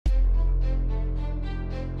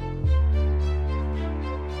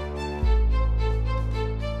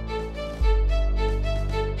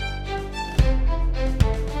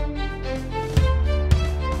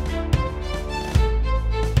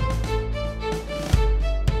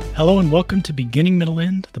Hello and welcome to Beginning, Middle,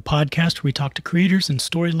 End, the podcast where we talk to creators and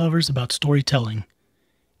story lovers about storytelling.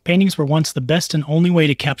 Paintings were once the best and only way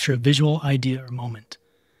to capture a visual idea or moment.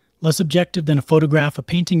 Less objective than a photograph, a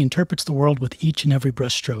painting interprets the world with each and every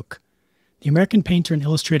brushstroke. The American painter and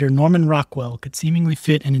illustrator Norman Rockwell could seemingly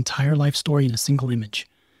fit an entire life story in a single image.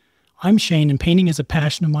 I'm Shane, and painting is a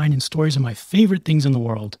passion of mine, and stories are my favorite things in the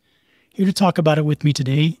world. Here to talk about it with me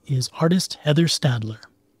today is artist Heather Stadler.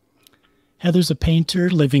 Heather's a painter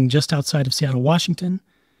living just outside of Seattle, Washington.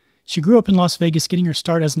 She grew up in Las Vegas, getting her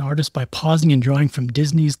start as an artist by pausing and drawing from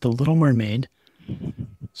Disney's The Little Mermaid.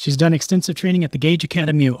 She's done extensive training at the Gage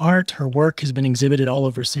Academy of Art. Her work has been exhibited all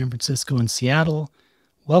over San Francisco and Seattle.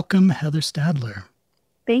 Welcome, Heather Stadler.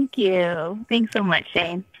 Thank you. Thanks so much,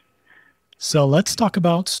 Shane. So let's talk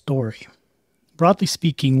about story. Broadly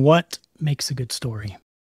speaking, what makes a good story?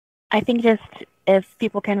 I think just if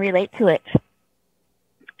people can relate to it,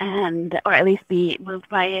 or at least be moved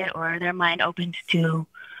by it, or their mind opened to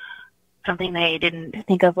something they didn't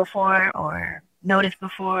think of before or notice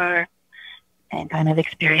before, and kind of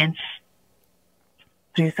experience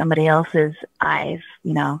through somebody else's eyes,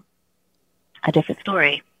 a different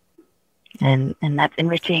story. And that's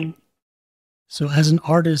enriching. So as an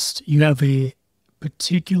artist, you have a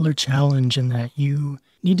particular challenge in that you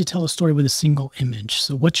need to tell a story with a single image.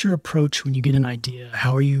 So what's your approach when you get an idea?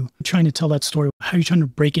 How are you trying to tell that story? How are you trying to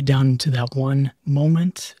break it down into that one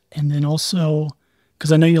moment? And then also,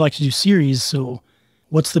 because I know you like to do series, so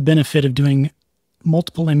what's the benefit of doing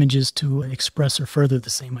multiple images to express or further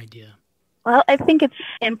the same idea? Well, I think it's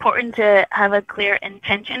important to have a clear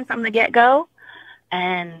intention from the get-go,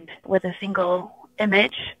 and with a single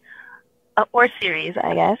image or series,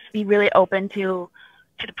 I guess, be really open to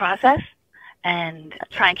the process and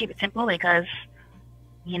try and keep it simple, because,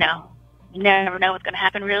 you never know what's going to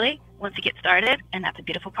happen really once you get started. And that's a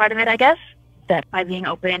beautiful part of it, I guess, that by being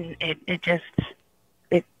open, it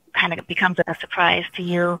kind of becomes a surprise to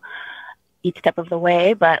you each step of the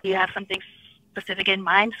way, but you have something specific in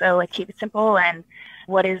mind. So keep it simple. And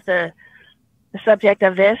what is the subject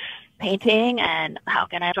of this painting, and how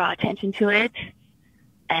can I draw attention to it,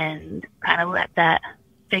 and kind of let that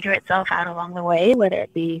figure itself out along the way, whether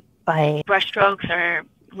it be by brushstrokes or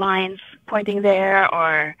lines pointing there,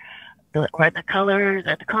 or the colors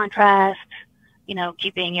or the contrast,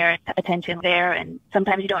 keeping your attention there. And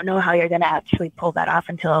sometimes you don't know how you're going to actually pull that off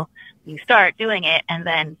until you start doing it, and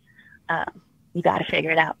then you got to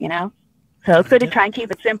figure it out, So it's good to try and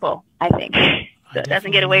keep it simple, I think, so it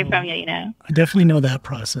doesn't get away from you, I definitely know that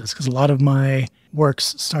process, because a lot of my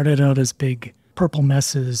works started out as big purple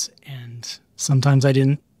messes, and sometimes I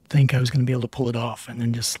didn't think I was going to be able to pull it off, and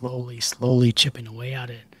then just slowly chipping away at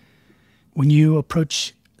it. When you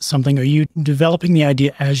approach something, are you developing the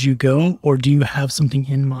idea as you go, or do you have something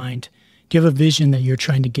in mind? Do you have a vision that you're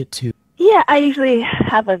trying to get to? Yeah, I usually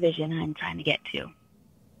have a vision I'm trying to get to,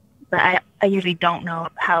 but I usually don't know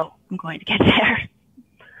how I'm going to get there.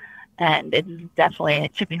 And it's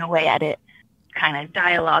definitely chipping away at it, kind of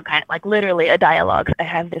dialogue, kind of like literally a dialogue. I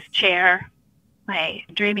have this chair, my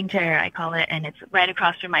dreaming chair, I call it, and it's right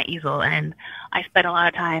across from my easel. And I spend a lot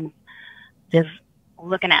of time just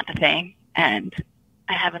looking at the thing, and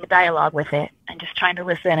I have a dialogue with it, and just trying to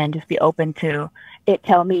listen and just be open to it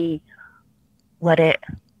tell me what it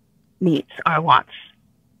needs or wants.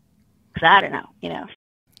 Because I don't know,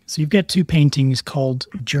 So you've got two paintings called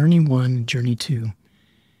Journey 1 and Journey 2.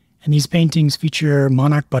 And these paintings feature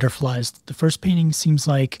monarch butterflies. The first painting seems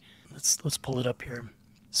like, let's pull it up here.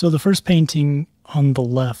 So the first painting on the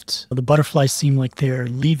left, the butterflies seem like they're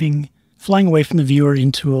flying away from the viewer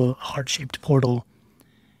into a heart-shaped portal.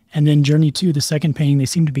 And then Journey 2, the second painting, they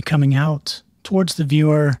seem to be coming out towards the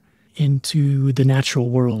viewer into the natural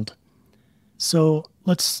world. So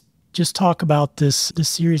let's just talk about this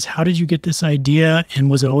series. How did you get this idea? And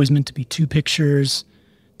was it always meant to be two pictures?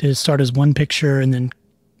 Did it start as one picture and then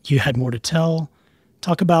you had more to tell?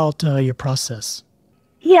 Talk about your process.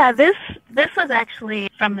 Yeah, this was actually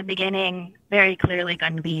from the beginning very clearly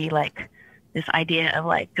going to be like this idea of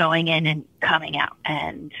like going in and coming out,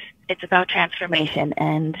 and it's about transformation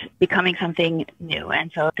and becoming something new.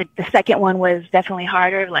 And so the second one was definitely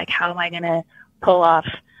harder. Like, how am I going to pull off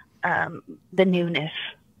the newness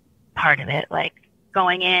part of it? Like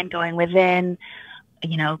going in, going within,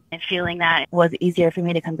 and feeling that was easier for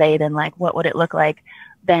me to convey than like what would it look like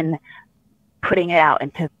than putting it out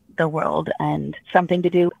into the world. And something to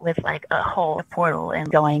do with like a whole portal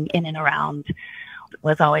and going in and around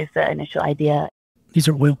was always the initial idea. These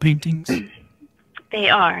are oil paintings? They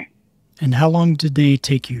are. And how long did they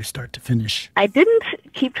take you start to finish? I didn't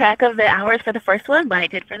keep track of the hours for the first one, but I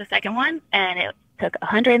did for the second one, and it took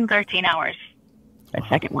 113 hours. the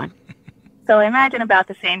second one. So I imagine about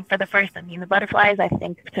the same for the first. I mean, the butterflies, I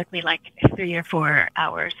think, took me like 3 or 4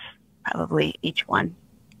 hours, probably each one.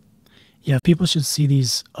 Yeah, people should see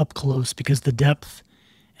these up close because the depth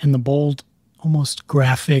and the bold, almost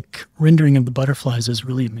graphic rendering of the butterflies is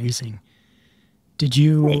really amazing. Did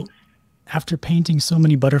you, after painting so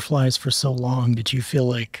many butterflies for so long, did you feel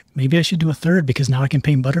like maybe I should do a third because now I can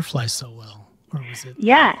paint butterflies so well? Or was it?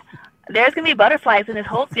 Yeah. There's going to be butterflies in this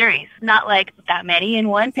whole series. Not like that many in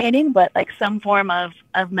one painting, but like some form of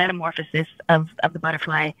metamorphosis of the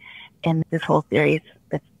butterfly in this whole series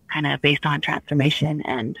that's kind of based on transformation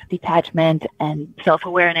and detachment and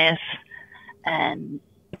self-awareness. And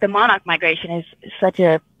the monarch migration is such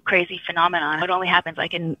a crazy phenomenon. It only happens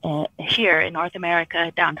like in here in North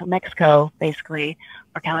America down to Mexico, basically,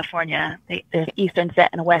 or California. There's an eastern set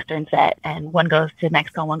and a western set, and one goes to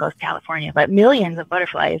Mexico and one goes to California. But millions of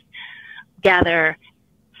butterflies gather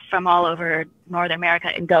from all over North America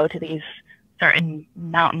and go to these certain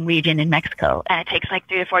mountain region in Mexico. And it takes like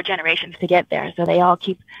 3 or 4 generations to get there. So they all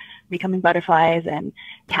keep becoming butterflies and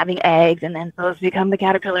having eggs, and then those become the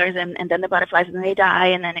caterpillars, and then the butterflies, and then they die,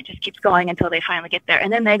 and then it just keeps going until they finally get there.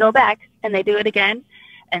 And then they go back and they do it again.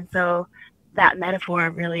 And so that metaphor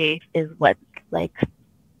really is what like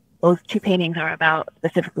those 2 paintings are about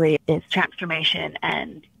specifically, is transformation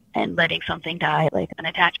and letting something die, like an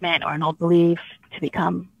attachment or an old belief, to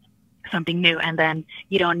become something new. And then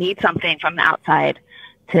you don't need something from the outside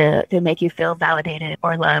to make you feel validated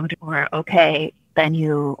or loved or okay.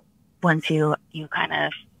 Then once you kind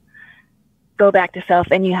of go back to self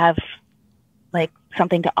and you have like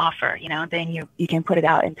something to offer, then you can put it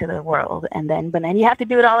out into the world. But then you have to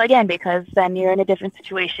do it all again because then you're in a different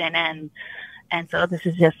situation. And so this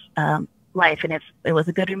is just life. And it was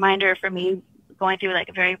a good reminder for me going through like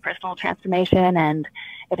a very personal transformation, and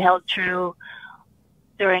it held true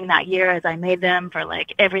during that year as I made them for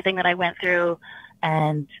like everything that I went through.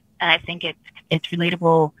 And I think it's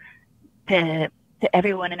relatable to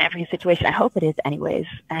everyone in every situation. I hope it is anyways.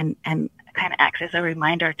 And kind of acts as a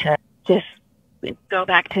reminder to just go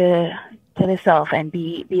back to the self and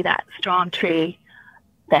be that strong tree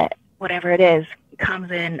that whatever it is comes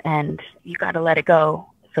in, and you got to let it go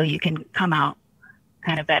so you can come out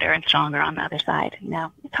kind of better and stronger on the other side.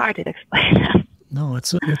 It's hard to explain. No,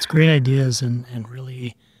 it's great ideas and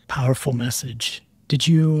really powerful message. Did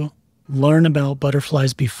you learn about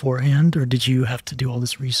butterflies beforehand, or did you have to do all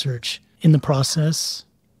this research in the process?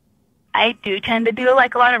 I do tend to do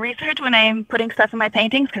like a lot of research when I'm putting stuff in my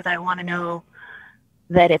paintings because I want to know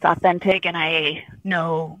that it's authentic, and I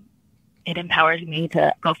know it empowers me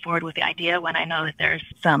to go forward with the idea when I know that there's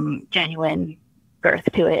some genuine birth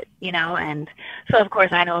to it, and so of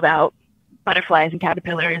course I know about butterflies and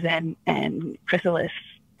caterpillars and chrysalis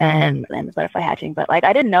and the butterfly hatching, but like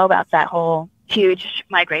I didn't know about that whole huge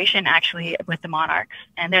migration actually with the monarchs,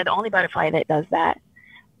 and they're the only butterfly that does that.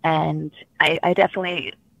 And I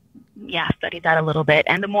definitely studied that a little bit,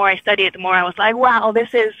 and the more I studied it, the more I was like, wow,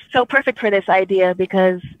 this is so perfect for this idea,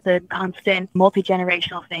 because the constant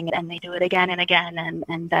multi-generational thing, and they do it again and again,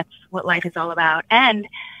 and that's what life is all about. And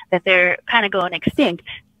that they're kind of going extinct,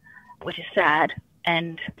 which is sad.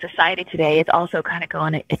 And society today is also kind of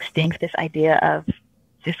going extinct, this idea of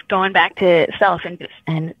just going back to self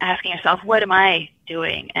and asking yourself, what am I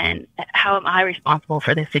doing, and how am I responsible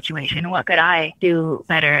for this situation? What could I do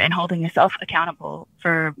better? And holding yourself accountable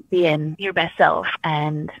for being your best self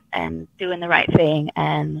and doing the right thing,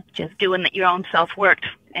 and just doing your own self-work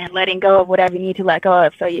and letting go of whatever you need to let go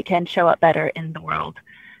of so you can show up better in the world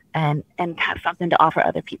and have something to offer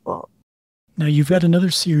other people. Now, you've got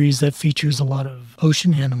another series that features a lot of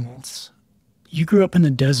ocean animals. You grew up in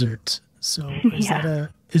the desert, so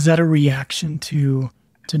is that a reaction to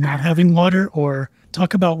not having water? Or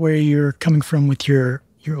talk about where you're coming from with your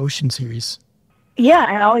ocean series. Yeah,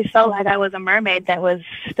 I always felt like I was a mermaid that was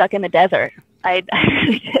stuck in the desert. I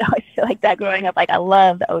really did always feel like that growing up. Like, I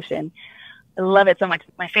love the ocean. I love it so much.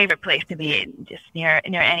 It's my favorite place to be, just near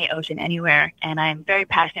any ocean, anywhere. And I'm very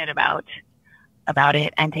passionate about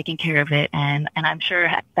it and taking care of it. And I'm sure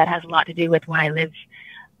that has a lot to do with why I live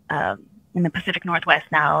in the Pacific Northwest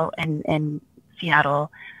now, and in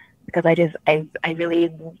Seattle, because I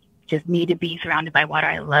really just need to be surrounded by water.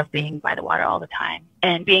 I love being by the water all the time.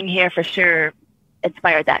 And being here for sure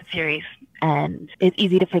inspired that series. And it's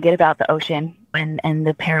easy to forget about the ocean and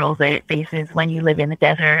the perils that it faces when you live in the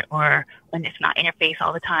desert, or when it's not in your face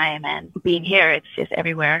all the time. And being here, it's just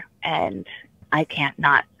everywhere. And I can't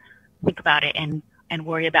not think about it and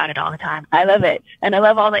worry about it all the time. I love it. And I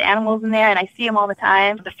love all the animals in there, and I see them all the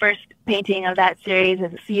time. The first painting of that series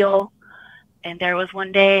is a seal. And there was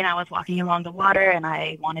one day and I was walking along the water and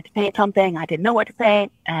I wanted to paint something. I didn't know what to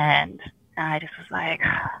paint. And I just was like,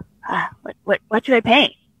 what should I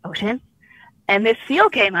paint? Ocean? And this seal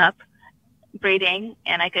came up breathing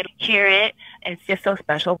and I could hear it. And it's just so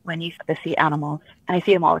special when you see animals. And I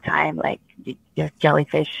see them all the time, like there's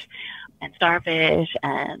jellyfish and starfish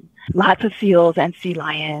and lots of seals and sea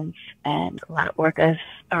lions and a lot of orcas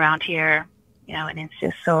around here, and it's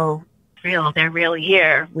just so real. They're really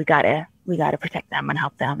here. We gotta protect them and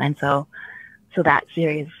help them. And so that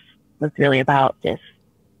series was really about just,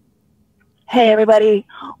 hey, everybody,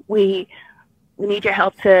 we need your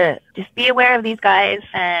help to just be aware of these guys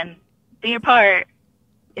and do your part.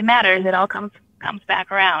 It matters. It all comes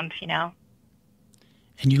back around,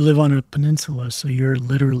 And you live on a peninsula, so you're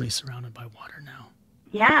literally surrounded by water now.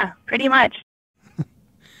 Yeah, pretty much.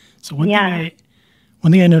 So one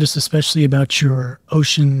thing I noticed especially about your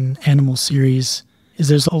ocean animal series is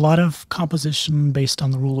there's a lot of composition based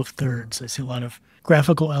on the rule of thirds. I see a lot of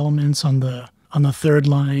graphical elements on the third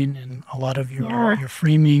line and a lot of your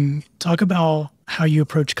framing. Talk about how you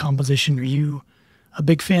approach composition. Are you a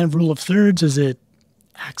big fan of rule of thirds? Is it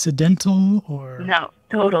accidental or? No,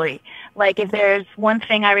 totally. Like if there's one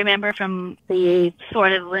thing I remember from the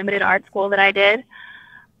sort of limited art school that I did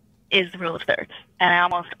is the rule of thirds. And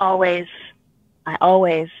I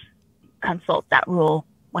always consult that rule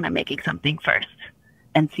when I'm making something first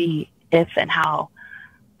and see if and how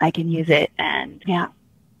I can use it. And yeah,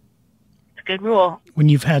 it's a good rule. When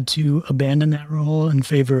you've had to abandon that rule in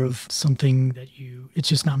favor of something that it's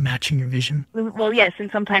just not matching your vision? Well, yes, and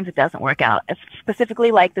sometimes it doesn't work out.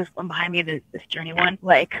 Specifically like this one behind me, this journey one,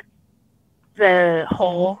 like the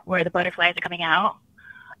hole where the butterflies are coming out,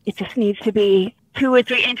 it just needs to be 2 or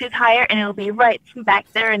 3 inches higher and it'll be right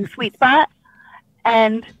back there in the sweet spot.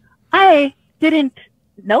 And I didn't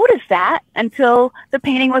notice that until the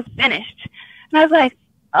painting was finished. And I was like,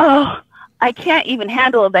 oh, I can't even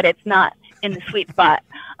handle that it's not in the sweet spot.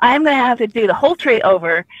 I'm going to have to do the whole tree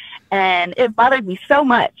over. And it bothered me so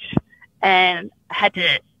much. And I had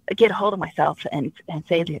to get a hold of myself and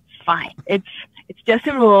say that it's fine. It's just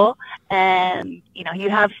a rule. And, you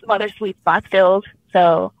have some other sweet spots filled,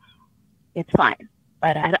 so it's fine.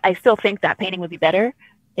 But I still think that painting would be better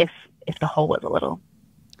if the hole was a little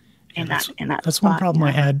in that That's spot. one problem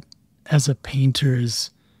I had as a painter is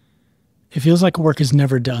it feels like work is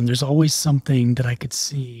never done. There's always something that I could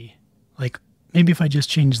see, like maybe if I just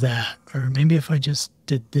changed that, or maybe if I just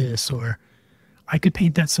did this, or I could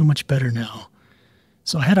paint that so much better now.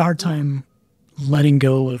 So I had a hard time letting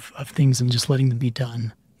go of things and just letting them be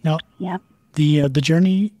done. Now, the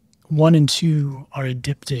Journey 1 and 2 are a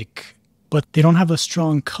diptych, but they don't have a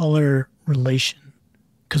strong color relation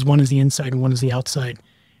because one is the inside and one is the outside.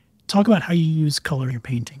 Talk about how you use color in your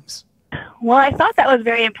paintings. Well, I thought that was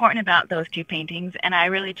very important about those 2 paintings, and I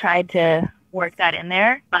really tried to work that in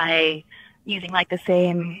there by using like the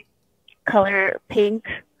same color pink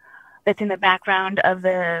that's in the background of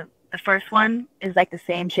the first one is like the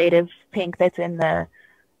same shade of pink that's in the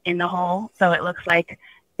hole. So it looks like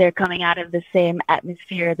they're coming out of the same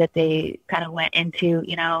atmosphere that they kind of went into,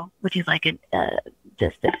 which is like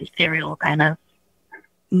just a ethereal kind of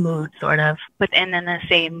mood, sort of. But and then the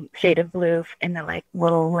same shade of blue in the like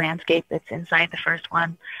little landscape that's inside the first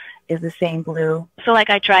one is the same blue. So like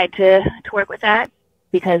I tried to work with that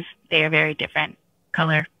because they are very different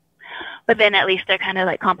color. But then at least they're kind of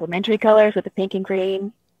like complementary colors with the pink and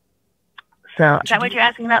green. So is that what you're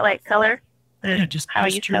asking about, like color? Yeah, just how I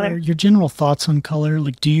use color? Your general thoughts on color.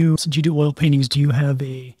 Like, since you do oil paintings, do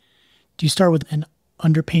you start with an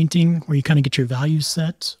underpainting where you kind of get your values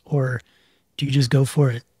set, or do you just go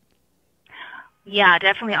for it? Yeah,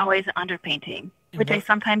 definitely always underpainting, which I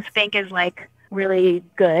sometimes think is like really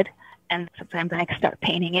good, and sometimes I start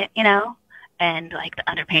painting it, and like the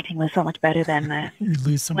underpainting was so much better than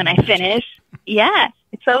when I finish. Yeah,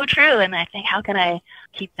 it's so true. And I think, how can I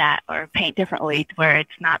keep that or paint differently where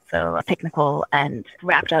it's not so technical and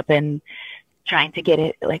wrapped up in trying to get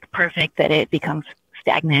it like perfect that it becomes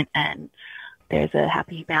stagnant, and there's a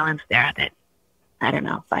happy balance there that I don't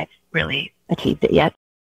know if I've really achieved it yet.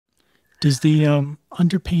 Does the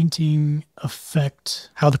underpainting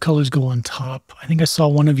affect how the colors go on top? I think I saw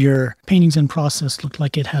one of your paintings in process looked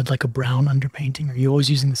like it had like a brown underpainting. Are you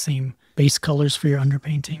always using the same base colors for your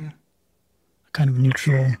underpainting? Kind of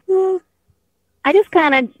neutral? I just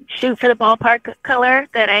kind of shoot for the ballpark color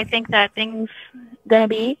that I think that thing's going to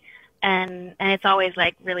be. And it's always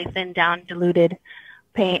like really thin down, diluted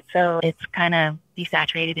paint. So it's kind of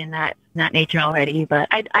desaturated in that nature already. But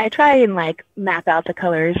I try and like map out the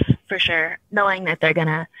colors for sure, knowing that they're going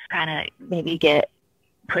to kind of maybe get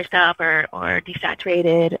pushed up or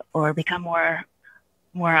desaturated or become more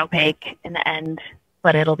opaque in the end,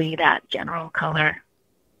 but it'll be that general color.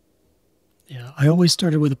 Yeah, I always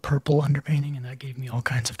started with a purple underpainting, and that gave me all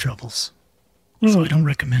kinds of troubles. So I don't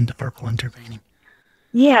recommend a purple underpainting.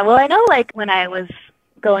 Yeah, well, I know like when I was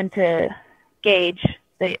going to Gage,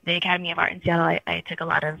 the Academy of Art in Seattle, I took a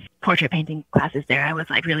lot of portrait painting classes there. I was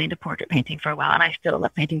like really into portrait painting for a while, and I still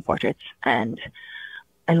love painting portraits. And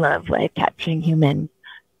I love like capturing human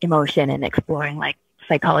emotion and exploring like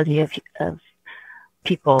psychology of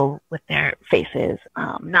people with their faces.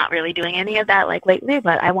 Not really doing any of that like lately,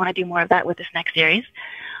 but I want to do more of that with this next series.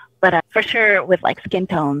 But for sure, with like skin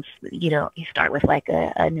tones, you start with like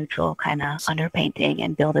a neutral kind of underpainting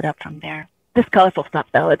and build it up from there. This colorful stuff,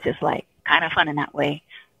 though, it's just like kind of fun in that way.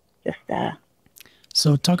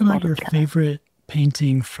 So talk about your favorite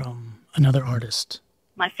painting from another artist.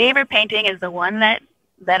 My favorite painting is the one that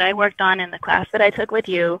I worked on in the class that I took with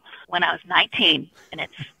you when I was 19,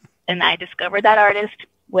 and I discovered that artist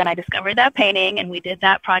when I discovered that painting, and we did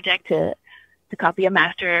that project to copy a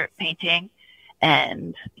master painting.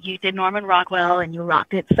 And you did Norman Rockwell, and you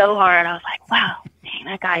rocked it so hard. I was like, wow, dang,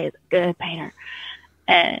 that guy is a good painter.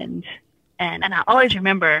 And I always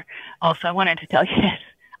remember, also, I wanted to tell you this.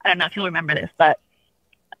 I don't know if you'll remember this, but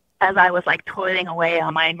as I was like toiling away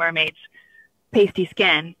on my mermaid's pasty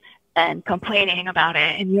skin and complaining about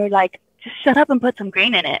it, and you're like, just shut up and put some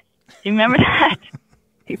green in it. Do you remember that?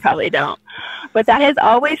 You probably don't. But that has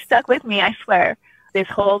always stuck with me, I swear. This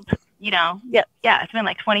whole... it's been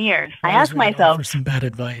like 20 years. I asked myself for some bad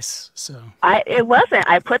advice. So it wasn't.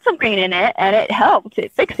 I put some green in it, and it helped.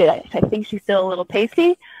 It fixed it. I think she's still a little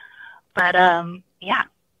pasty, but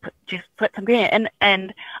just put some green in it.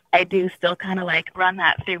 And I do still kind of like run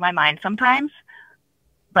that through my mind sometimes,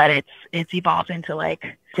 but it's evolved into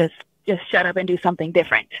like just shut up and do something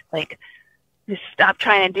different. Like just stop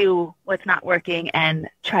trying to do what's not working and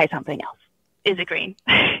try something else. Is it green?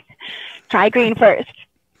 Try green first.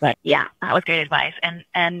 But yeah, that was great advice.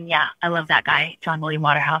 And yeah, I love that guy, John William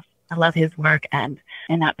Waterhouse. I love his work, and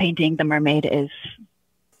that painting, The Mermaid, is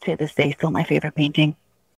to this day still my favorite painting.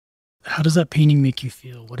 How does that painting make you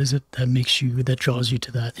feel? What is it that draws you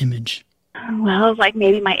to that image? Well, like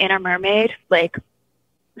maybe my inner mermaid. Like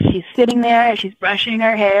she's sitting there and she's brushing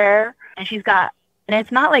her hair, and and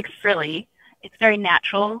it's not like frilly. It's very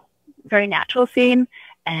natural scene.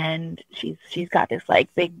 And she's got this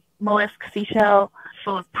like big mollusk seashell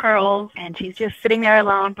full of pearls, and she's just sitting there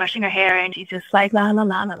alone brushing her hair, and she's just like la la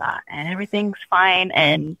la la la, and everything's fine.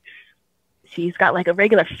 And she's got like a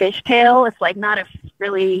regular fish tail. It's like not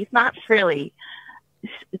frilly.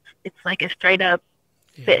 It's like a straight up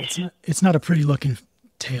fish. It's not a pretty looking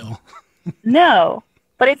tail. No,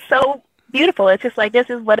 but it's so beautiful. It's just like, this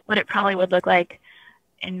is what it probably would look like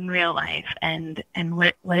in real life, and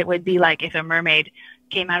what it would be like if a mermaid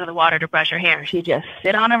came out of the water to brush her hair. She'd just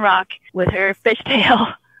sit on a rock with her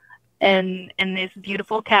fishtail and in this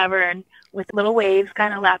beautiful cavern with little waves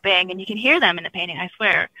kind of lapping, and you can hear them in the painting, I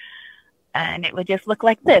swear. And it would just look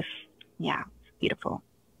like this. Yeah, it's beautiful.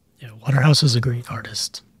 Yeah, Waterhouse is a great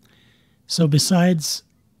artist. So besides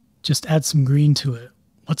just add some green to it,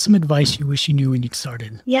 what's some advice you wish you knew when you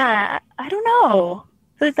started? Yeah, I don't know.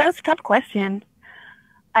 That's a tough question.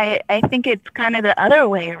 I think it's kind of the other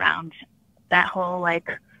way around. That whole like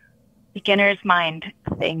beginner's mind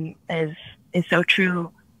thing is so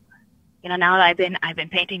true. Now that I've been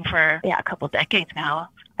painting for a couple decades now,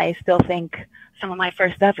 I still think some of my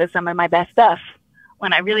first stuff is some of my best stuff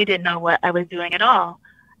when I really didn't know what I was doing at all.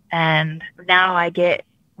 And now I get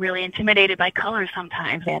really intimidated by colors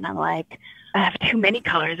sometimes, and I'm like, I have too many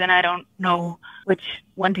colors and I don't know which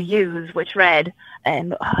one to use, which red,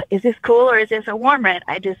 and is this cool or is this a warm red?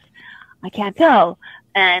 I can't tell.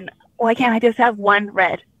 And why can't I just have one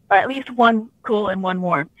red, or at least one cool and one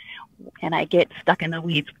warm? And I get stuck in the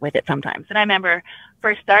weeds with it sometimes. And I remember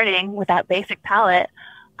first starting with that basic palette,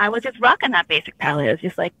 I was just rocking that basic palette. It was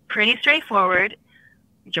just like pretty straightforward.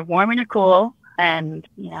 You're warm and you're cool, and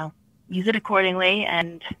use it accordingly.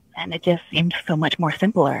 And it just seemed so much more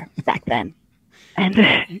simpler back then.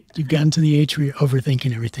 And you've gotten to the age where you're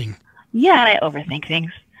overthinking everything. Yeah, and I overthink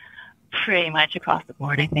things pretty much across the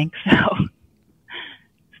board, I think. So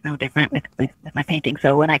no different with my painting.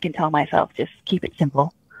 So when I can tell myself just keep it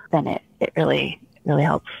simple, then it really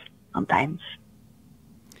helps sometimes.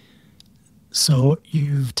 So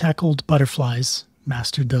you've tackled butterflies,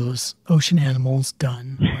 mastered those, ocean animals,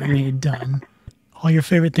 done, mermaid, done, all your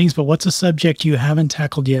favorite things. But what's a subject you haven't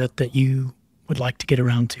tackled yet that you would like to get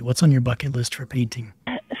around to? What's on your bucket list for painting?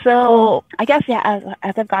 So I guess, as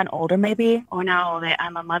I've gotten older maybe, or now that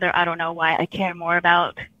I'm a mother, I don't know why I care more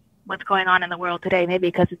about what's going on in the world today, maybe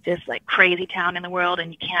because it's just like crazy town in the world and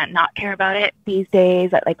you can't not care about it these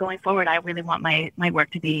days. Like going forward, I really want my work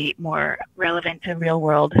to be more relevant to real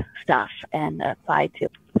world stuff and applied to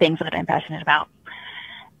things that I'm passionate about,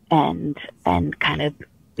 and kind of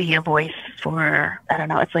be a voice for, I don't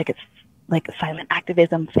know, it's like a silent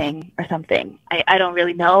activism thing or something. I don't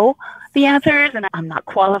really know the answers, and I'm not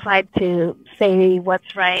qualified to say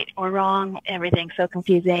what's right or wrong. Everything's so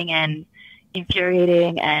confusing and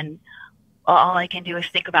infuriating, and all I can do is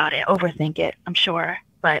think about it, overthink it, I'm sure.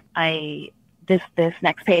 But this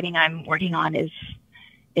next painting I'm working on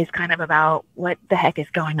is kind of about what the heck is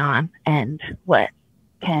going on, and what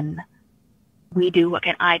can we do, what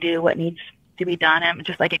can I do, what needs to be done. I'm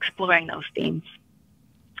just like exploring those themes.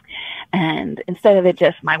 And instead of it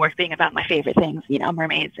just my work being about my favorite things,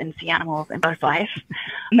 mermaids and sea animals and butterflies,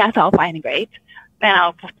 and that's all fine and great.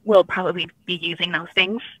 And we'll probably be using those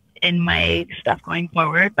things in my stuff going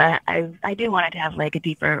forward. But I do want it to have like a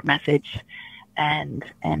deeper message and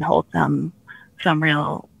hold some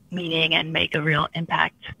real meaning and make a real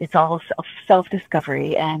impact. It's all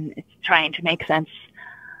self-discovery, and it's trying to make sense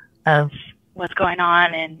of what's going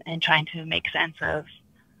on, and trying to make sense of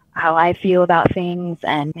how I feel about things,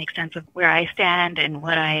 and make sense of where I stand and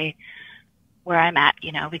where I'm at,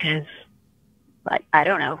 because I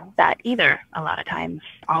don't know that either a lot of times.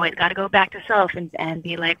 Always got to go back to self and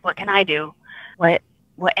be like, what can I do? What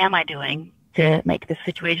am I doing to make this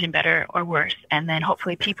situation better or worse? And then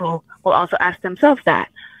hopefully people will also ask themselves that,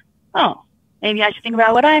 oh, maybe I should think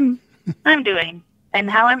about what I'm doing and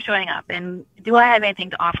how I'm showing up, and do I have anything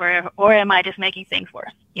to offer, or am I just making things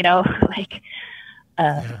worse? Like,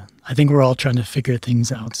 yeah, I think we're all trying to figure things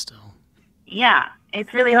out still. Yeah,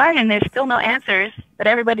 it's really hard, and there's still no answers, but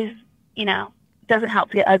everybody's, doesn't help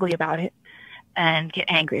to get ugly about it and get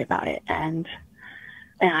angry about it. And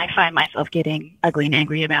I find myself getting ugly and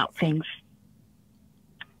angry about things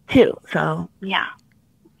too. So, yeah.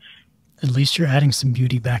 At least you're adding some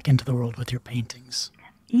beauty back into the world with your paintings.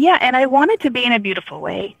 Yeah, and I want it to be in a beautiful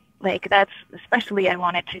way. Like, that's especially, I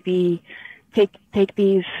want it to be, take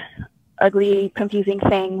these ugly, confusing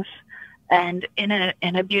things and in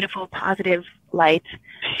a beautiful, positive light,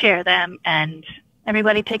 share them, and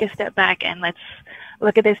everybody take a step back and let's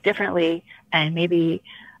look at this differently, and maybe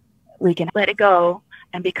we can let it go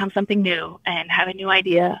and become something new and have a new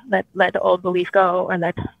idea. Let the old belief go, or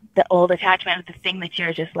let the old attachment of the thing that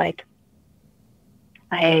you're just like,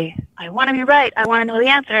 I want to be right. I want to know the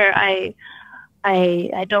answer.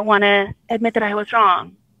 I don't want to admit that I was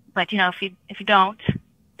wrong. But if you don't,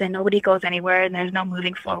 then nobody goes anywhere, and there's no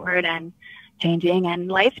moving forward and changing, and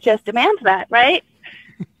life just demands that, right?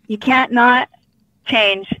 You can't not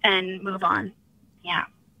change and move on. Yeah.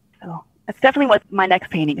 So that's definitely what my next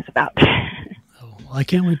painting is about. Oh, well, I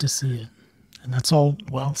can't wait to see it. And that's all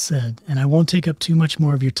well said. And I won't take up too much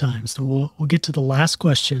more of your time. So we'll get to the last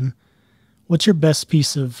question. What's your best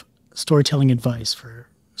piece of storytelling advice for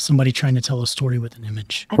somebody trying to tell a story with an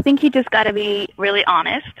image? I think you just got to be really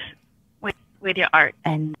honest with your art,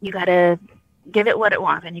 and you got to give it what it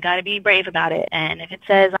wants, and you got to be brave about it. And if it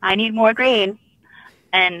says, I need more green,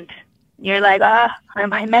 and you're like, I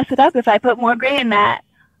might mess it up if I put more green in that.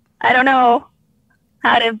 I don't know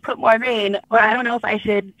how to put more green, or I don't know if I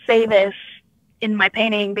should say this in my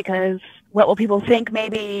painting because what will people think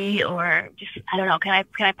maybe, or just, I don't know, can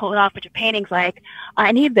I pull it off? But your painting's like,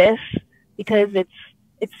 I need this because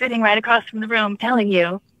it's sitting right across from the room telling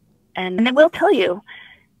you, and it will tell you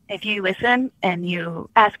if you listen and you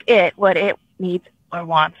ask it what it needs or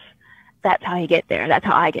wants. That's how you get there. That's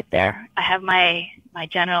how I get there. I have my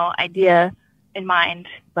general idea in mind,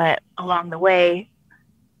 but along the way,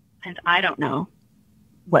 since I don't know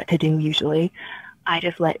what to do usually, I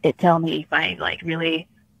just let it tell me by like really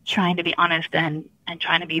trying to be honest and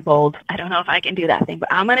trying to be bold. I don't know if I can do that thing,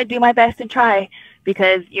 but I'm going to do my best and try,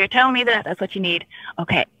 because you're telling me that that's what you need.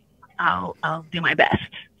 Okay, I'll do my best.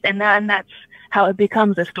 And then that's how it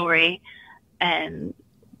becomes a story. And,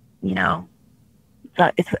 so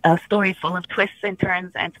it's a story full of twists and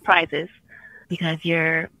turns and surprises, because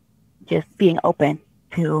you're just being open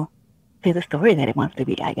to the story that it wants to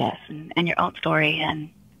be, I guess, and your own story. And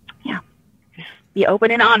yeah, just be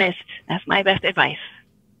open and honest. That's my best advice.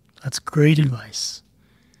 That's great advice.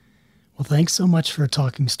 Well, thanks so much for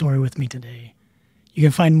talking story with me today. You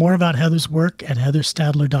can find more about Heather's work at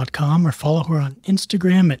heatherstadler.com, or follow her on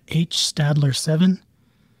Instagram at hstadler7,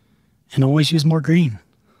 and always use more green.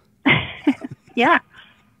 Yeah,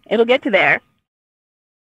 it'll get to there.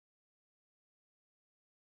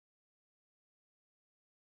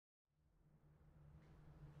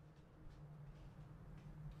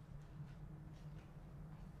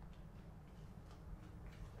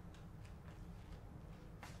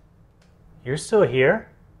 You're still here?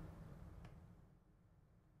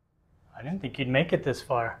 I didn't think you'd make it this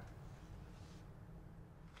far.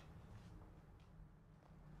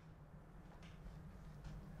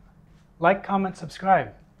 Like, comment,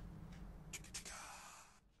 subscribe.